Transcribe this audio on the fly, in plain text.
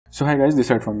So hi guys, this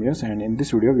is from Yes, and in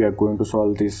this video we are going to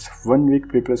solve this 1 week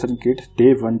preparation kit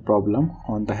day 1 problem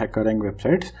on the HackerRank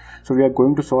website. So we are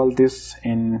going to solve this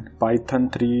in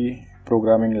Python 3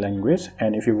 programming language,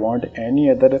 and if you want any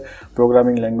other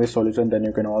programming language solution, then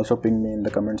you can also ping me in the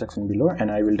comment section below and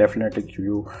I will definitely give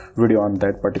you video on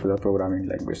that particular programming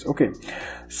language. Okay,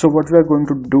 so what we are going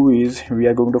to do is we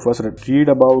are going to first read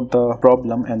about the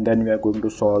problem and then we are going to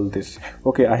solve this.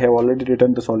 Okay, I have already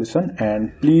written the solution,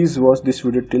 and please watch this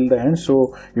video till the end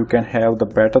so you can have the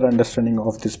better understanding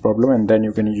of this problem and then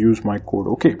you can use my code.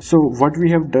 Okay, so what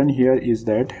we have done here is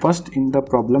that first in the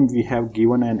problem we have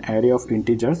given an array of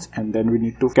integers, and then we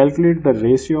need to calculate the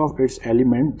ratio of its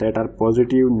elements that are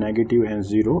positive, negative and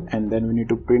 0, and then we need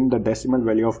to print the decimal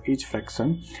value of each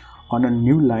fraction on a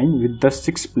new line with the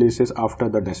 6 places after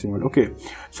the decimal. Okay,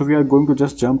 so we are going to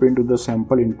just jump into the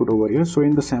sample input over here. So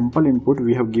in the sample input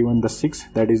we have given the 6,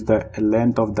 that is the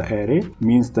length of the array,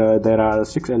 means there are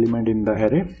 6 elements in the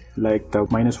array, like the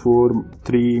 -4,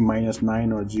 3,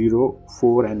 -9 or 0,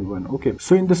 4 and 1. Okay,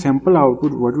 so in the sample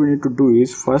output what we need to do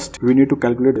is first we need to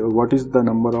calculate what is the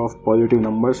number of positive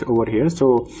numbers over here.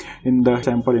 So in the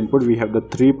sample input we have the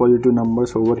 3 positive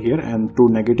numbers over here and 2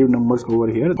 negative numbers over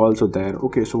here also there.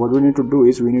 Okay, so what we need to do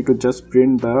is we need to just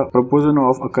print the proportion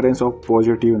of occurrence of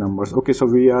positive numbers. Okay, so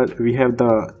we have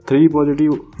the 3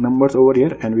 positive numbers over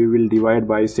here and we will divide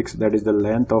by 6, that is the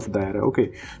length of the array.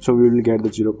 Okay, so we will get the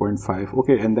 0.5.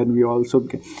 okay, and then we also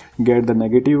get the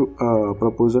negative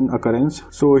proportion occurrence.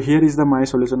 So here is the my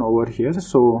solution over here.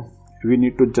 So we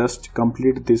need to just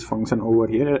complete this function over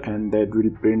here and that will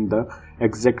print the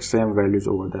exact same values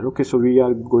over there. Okay, so we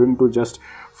are going to just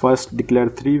first declare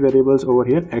 3 variables over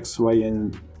here, x, y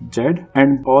and z,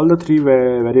 and all the 3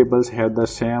 variables have the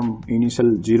same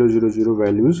initial 000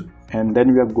 values, and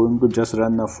then we are going to just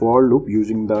run a for loop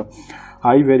using the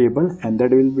I variable, and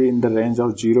that will be in the range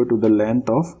of 0 to the length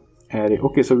of array.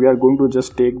 Okay, so we are going to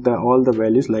just take all the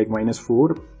values like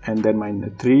 -4 and then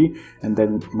 -3 and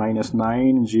then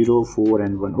 -9, 0, 4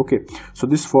 and 1. Okay, so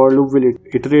this for loop will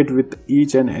iterate with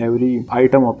each and every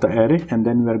item of the array, and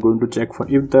then we are going to check for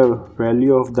if the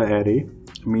value of the array,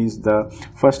 means the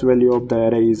first value of the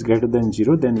array is greater than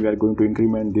 0, then we are going to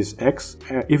increment this x.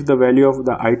 If the value of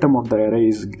the item of the array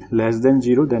is less than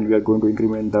 0, then we are going to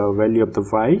increment the value of the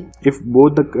y. If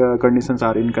both the conditions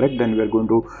are incorrect, then we are going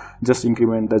to just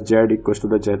increment the z equals to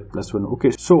the z plus 1.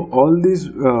 Okay, so all these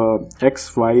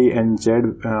x, y and z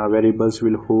variables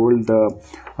will hold the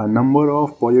number of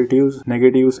positives,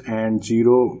 negatives and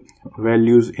 0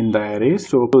 values in the array.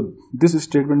 So this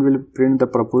statement will print the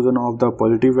proportion of the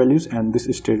positive values, and this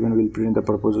statement will print the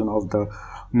proportion of the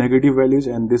negative values,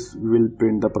 and this will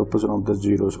print the proportion of the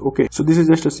zeros. Okay, so this is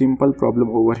just a simple problem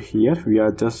over here. We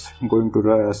are just going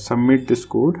to submit this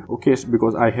code. Okay,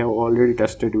 because I have already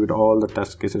tested with all the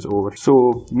test cases over. So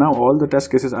now all the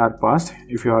test cases are passed.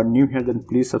 If you are new here, then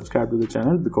please subscribe to the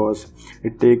channel, because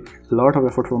it takes a lot of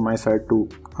effort from my side to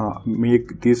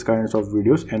make these kinds of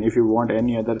videos. And if you want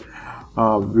any other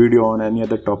video on any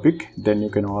other topic, then you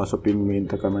can also ping me in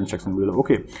the comment section below.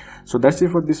 Okay, so that's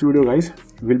it for this video guys.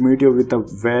 We'll meet you with a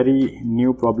very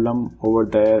new problem over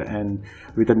there and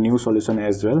with a new solution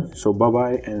as well. So bye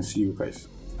bye and see you guys.